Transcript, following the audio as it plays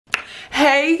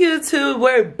Hey YouTube,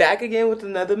 we're back again with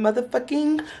another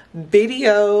motherfucking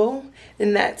video,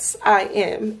 and that's I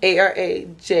am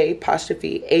ARAJ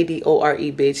apostrophe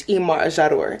ADORE bitch, Imar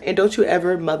Jador, and don't you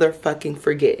ever motherfucking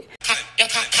forget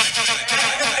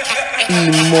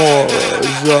Imar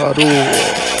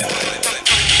Jador.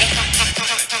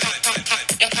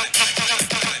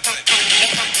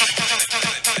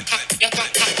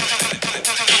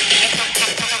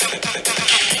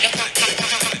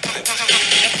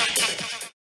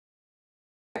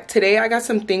 Today I got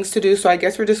some things to do, so I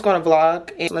guess we're just gonna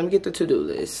vlog. And let me get the to-do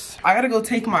list. I gotta go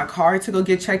take my car to go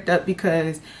get checked up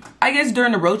because I guess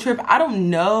during the road trip, I don't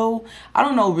know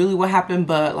really what happened,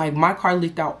 but like my car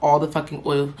leaked out all the fucking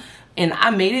oil. And I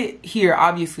made it here,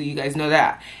 obviously, you guys know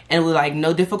that. And with like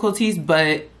no difficulties,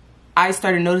 but I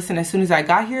started noticing as soon as I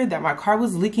got here that my car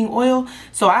was leaking oil.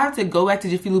 So I have to go back to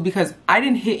Jiffy Lube because I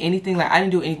didn't hit anything. Like, I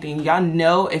didn't do anything. Y'all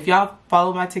know, if y'all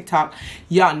follow my TikTok,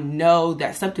 y'all know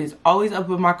that something's always up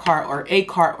with my car or a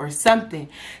car or something.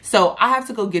 So I have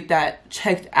to go get that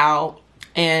checked out.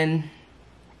 And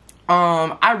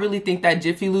I really think that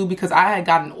Jiffy Lube, because I had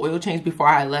got an oil change before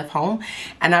I left home,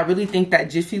 and I really think that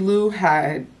Jiffy Lube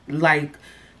had like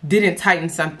didn't tighten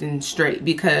something straight,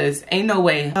 because ain't no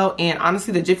way. And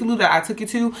honestly, the Jiffy Lube that I took it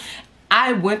to,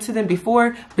 I went to them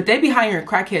before, but they be hiring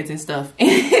crackheads and stuff.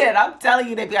 And I'm telling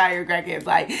you, they be hiring crackheads.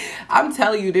 Like, I'm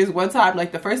telling you, this one time,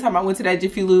 like the first time I went to that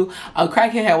Jiffy Lube, a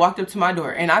crackhead had walked up to my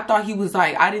door, and I thought he was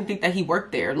like, I didn't think that he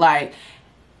worked there. Like,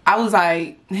 I was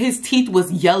like, his teeth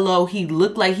was yellow. He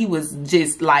looked like he was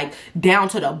just like down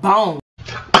to the bone.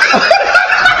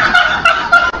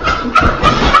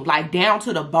 Like down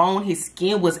to the bone. His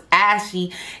skin was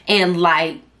ashy, and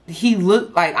like he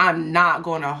looked like, I'm not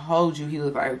gonna hold you, he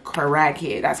looked like a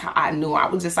crackhead. That's how I knew. I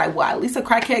was just like, well, at least a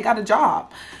crackhead got a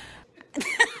job.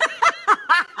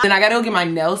 Then I gotta go get my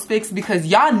nails fixed, because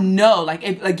y'all know, like,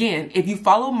 if you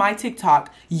follow my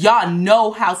TikTok, y'all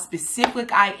know how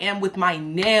specific I am with my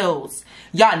nails.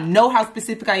 Y'all know how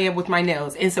specific I am with my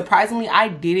nails. And surprisingly, I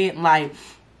didn't like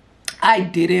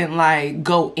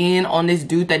go in on this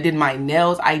dude that did my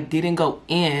nails. I didn't go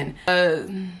in.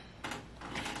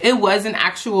 It was an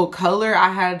actual color. I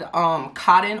had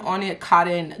cotton on it,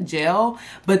 cotton gel,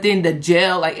 but then the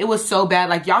gel, like, it was so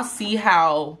bad. Like, y'all see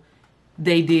how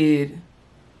they did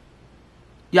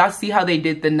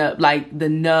the nub, like the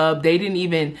nub. They didn't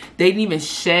even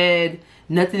shed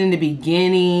nothing in the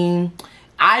beginning.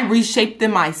 I reshaped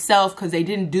them myself because they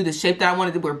didn't do the shape that I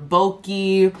wanted. They were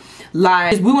bulky.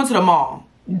 Like, we went to the mall.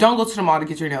 Don't go to the mall to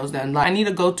get your nails done. Like, I need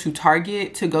to go to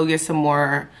Target to go get some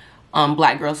more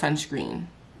Black Girl sunscreen,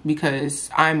 because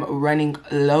I'm running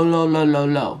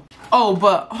low. Oh,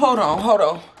 but hold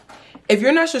on. If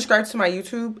you're not subscribed to my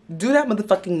YouTube, do that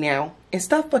motherfucking now and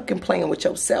stop fucking playing with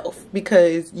yourself,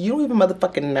 because you don't even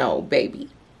motherfucking know, baby.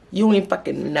 You don't even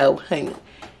fucking know, honey.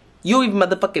 You don't even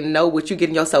motherfucking know what you're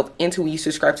getting yourself into when you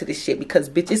subscribe to this shit,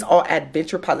 because bitch, it's all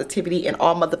adventure, positivity, and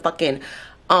all motherfucking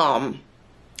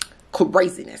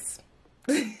craziness.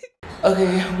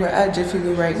 Okay, we're at Jiffy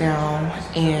Lube right now,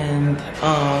 and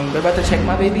we're about to check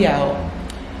my baby out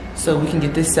so we can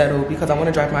get this settled, because I want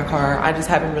to drive my car. I just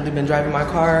haven't really been driving my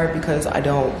car because I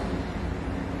don't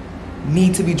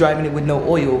need to be driving it with no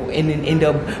oil and then end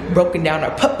up broken down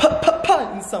or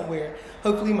putting somewhere.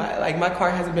 Hopefully my car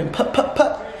hasn't been put,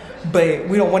 but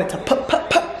we don't want it to put.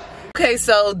 Okay,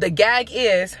 so the gag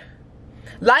is,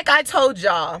 like I told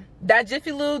y'all, that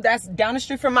Jiffy Lube that's down the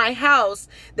street from my house,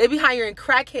 they be hiring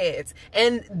crackheads,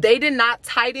 and they did not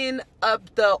tighten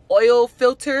up the oil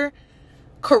filter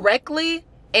correctly,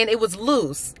 and it was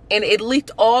loose, and it leaked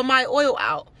all my oil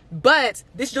out. But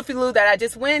this Jiffy Lube that I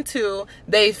just went to,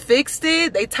 they fixed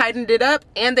it, they tightened it up,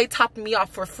 and they topped me off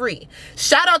for free.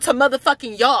 Shout out to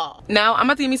motherfucking y'all. Now, I'm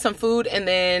about to get me some food, and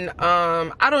then,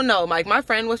 I don't know, like, my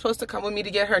friend was supposed to come with me to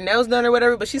get her nails done or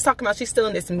whatever, but she's talking about she's still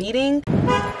in this meeting.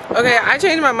 Okay, I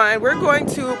changed my mind. We're going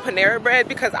to Panera Bread,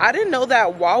 because I didn't know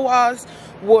that Wawa's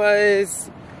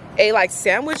was a, like,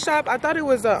 sandwich shop. I thought it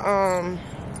was a,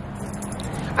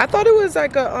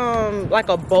 like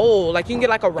a bowl, like you can get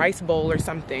like a rice bowl or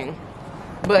something.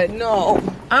 But no,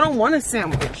 I don't want a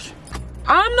sandwich.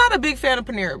 I'm not a big fan of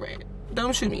Panera Bread.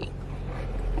 Don't shoot me.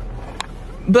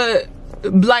 But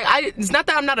like, it's not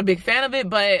that I'm not a big fan of it,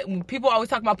 but when people always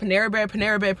talk about Panera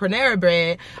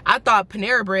Bread, I thought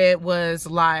Panera Bread was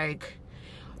like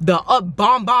the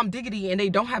bomb diggity, and they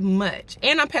don't have much.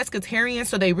 And I'm pescatarian,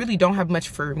 so they really don't have much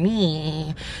for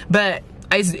me. But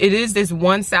it is this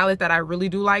one salad that I really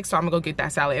do like, so I'm gonna go get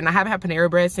that salad. And I haven't had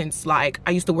Panera Bread since, like,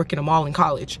 I used to work in a mall in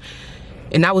college,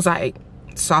 and that was like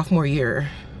sophomore year.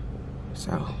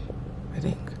 So I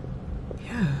think,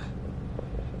 yeah,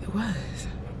 it was.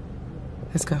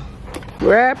 Let's go.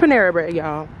 We're at Panera Bread,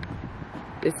 y'all.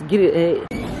 Let's get it.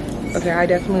 Okay, I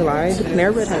definitely lied.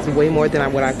 Panera Bread has way more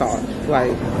than what I thought.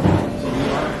 Like,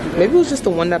 maybe it was just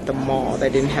the one at the mall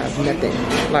that didn't have nothing.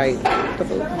 Like,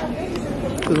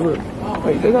 look,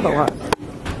 like, they got a lot.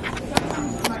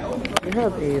 They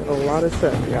have a lot of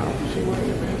stuff, y'all.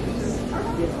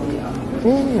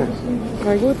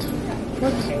 Like, what?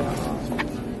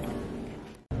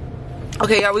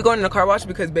 Okay, y'all, we going in the car wash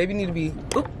because baby need to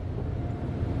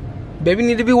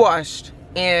be washed,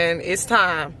 and it's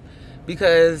time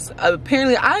because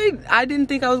apparently I didn't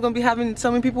think I was gonna be having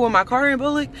so many people in my car in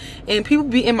public, and people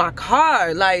be in my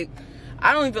car. Like,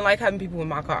 I don't even like having people in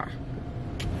my car.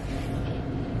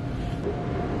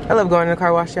 I love going in the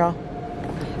car wash, y'all.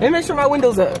 Let me make sure my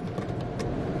window's up.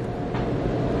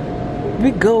 We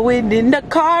going in the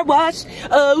car wash.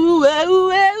 Oh,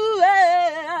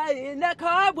 in the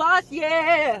car wash,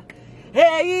 yeah.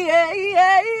 Hey,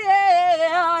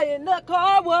 in the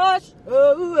car wash.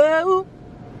 Oh.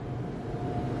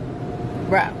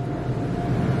 Bruh.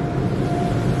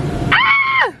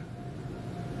 Ah!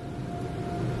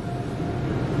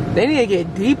 They need to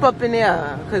get deep up in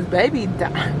there, cause baby a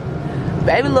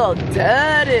little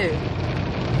dirty.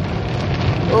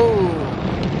 Oh.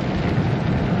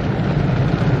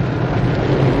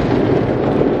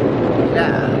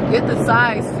 Yeah, get the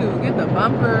sides too. Get the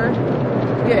bumper.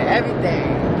 Get everything.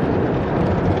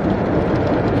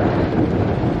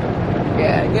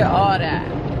 Yeah, get all that.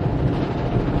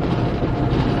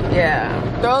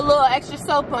 Yeah. Throw a little extra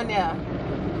soap on there.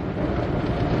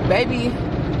 Baby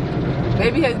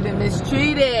has been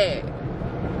mistreated.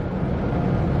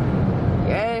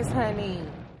 Yes, honey.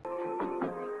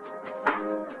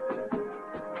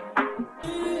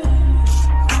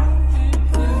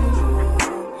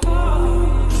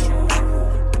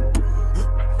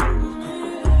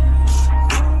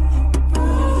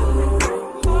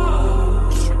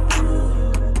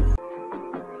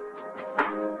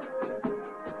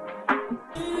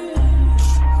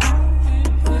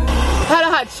 Had a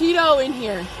hot Cheeto in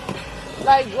here.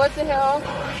 Like, what the hell?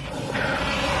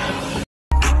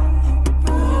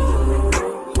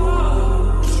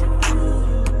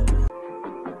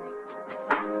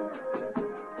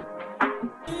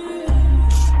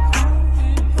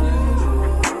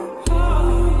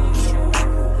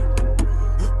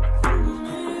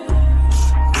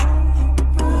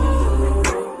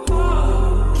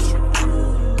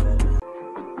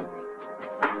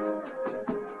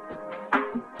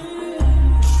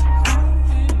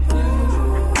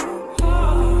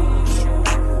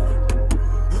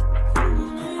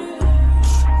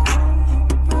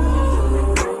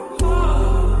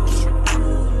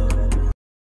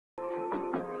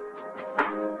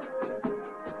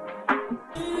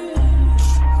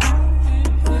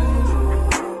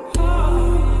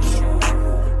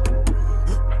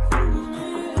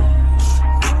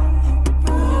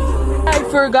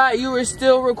 Forgot you were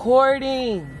still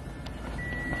recording.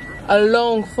 A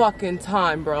long fucking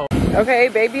time, bro. Okay,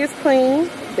 baby is clean.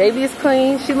 Baby is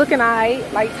clean. She looking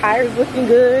alright. Like, tires looking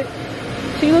good.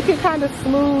 She looking kind of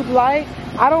smooth. Like,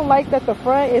 I don't like that the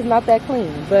front is not that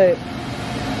clean, but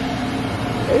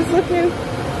it's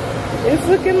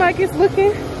looking like it's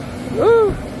looking.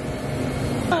 Ooh.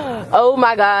 Oh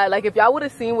my god, like if y'all would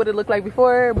have seen what it looked like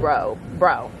before, bro.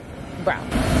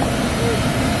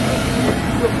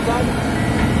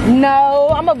 No,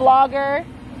 I'm a vlogger.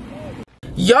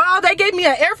 Y'all, they gave me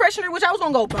an air freshener, which I was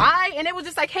gonna go buy, and it was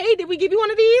just like, hey, did we give you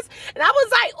one of these? And I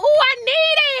was like, oh, I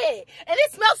need it. And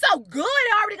it smells so good.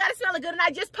 I already got it smelling good, and I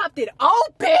just popped it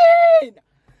open.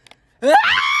 Ah!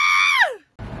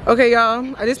 Okay, y'all,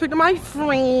 I just picked up my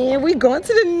friend. We going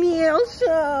to the nail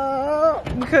shop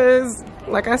because,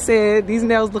 like I said, these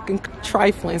nails looking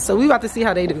trifling. So we about to see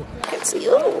how they do. It's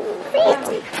you.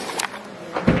 Fancy.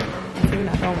 We're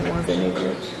not the only ones that need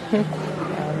it.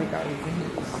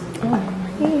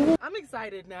 I'm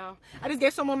excited now. I just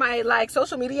gave someone my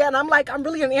social media, and I'm like, I'm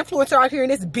really an influencer out here in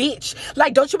this bitch.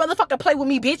 Like, don't you motherfucking play with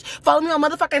me, bitch. Follow me on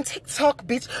motherfucking TikTok,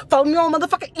 bitch. Follow me on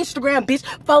motherfucking Instagram, bitch.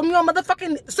 Follow me on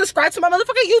motherfucking, subscribe to my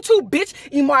motherfucking YouTube, bitch.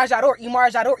 Imarajador.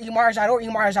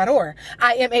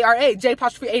 IMARA,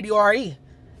 J'_ADORE.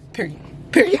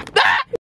 Period.